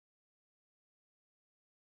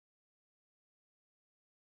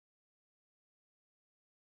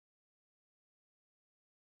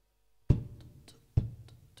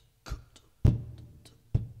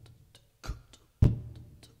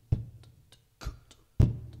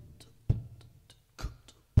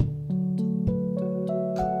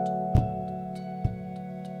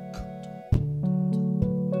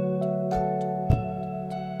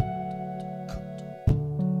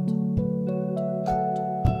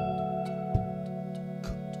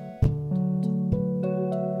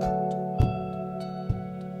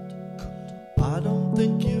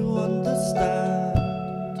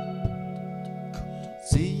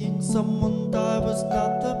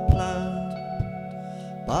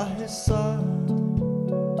by his side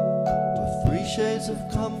with 3 shades of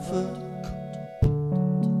comfort.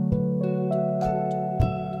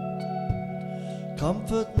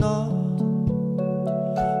 Comfort not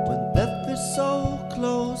when death is so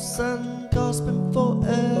close and gasping for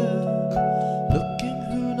air, looking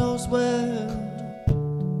who knows where,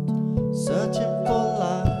 searching for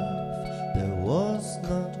life, there was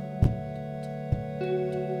none.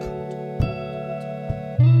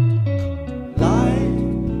 Light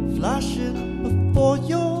flashing before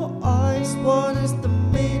your eyes, what is the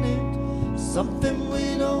meaning? Something we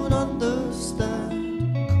don't understand.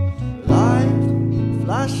 Light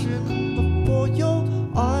flashing before your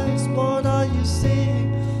eyes, what are you seeing?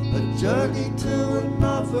 A journey to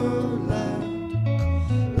another land.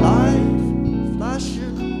 Light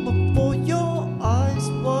flashing before your eyes,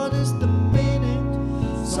 what is the meaning?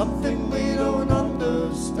 Something we don't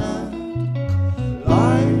understand.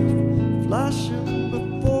 Light flashing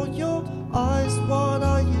before your eyes, what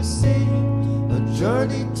are you seeing? A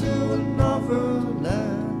journey to another land.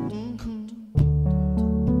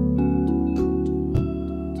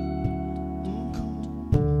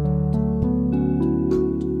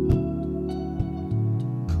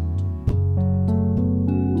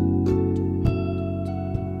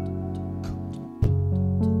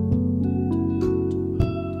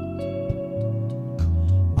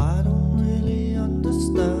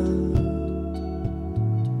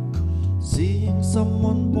 Seeing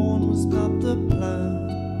someone born was not the plan.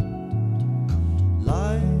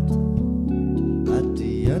 Light at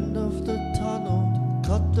the end of the tunnel,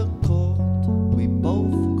 cut the cord, we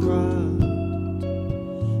both cried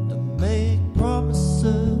and make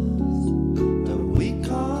promises that we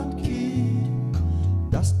can't keep.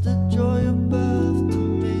 That's the joy of birth to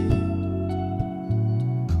me.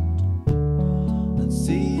 And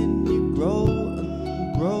seeing you grow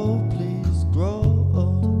and grow, please grow.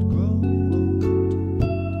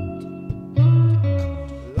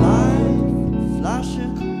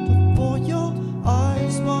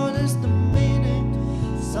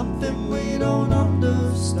 Something we don't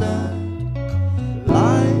understand.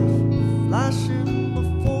 Life flashing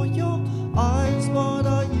before your eyes, what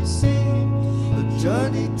are you seeing? A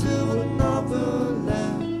journey to another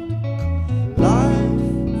land. Life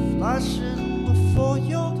flashing before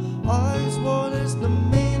your eyes, what is the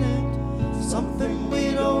meaning? Something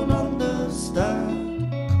we don't understand.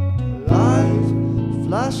 Life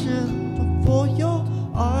flashing before your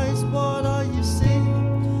eyes, what are you seeing?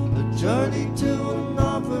 A journey to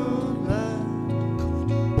another land.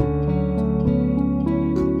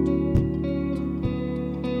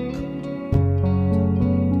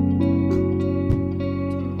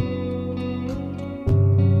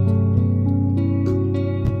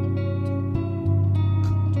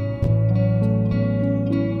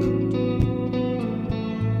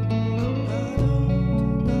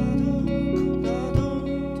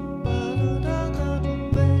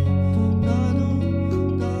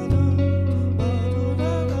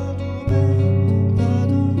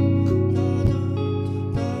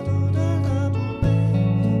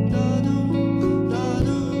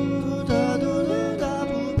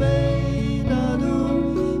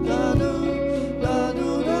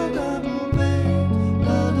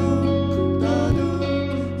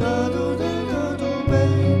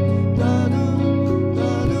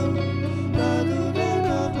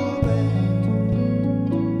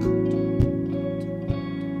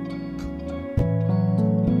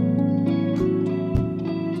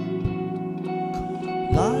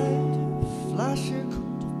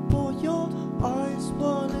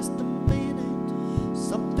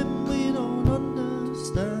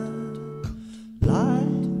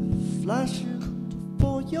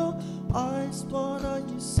 Eyes, what are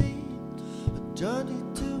you seeing? A journey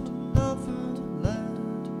to another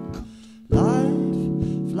land.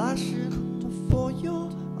 Life flashing before your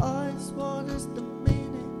eyes, what is the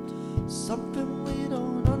meaning? Something we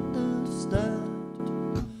don't understand.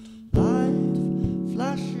 Life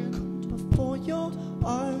flashing before your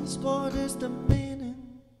eyes, what is the meaning?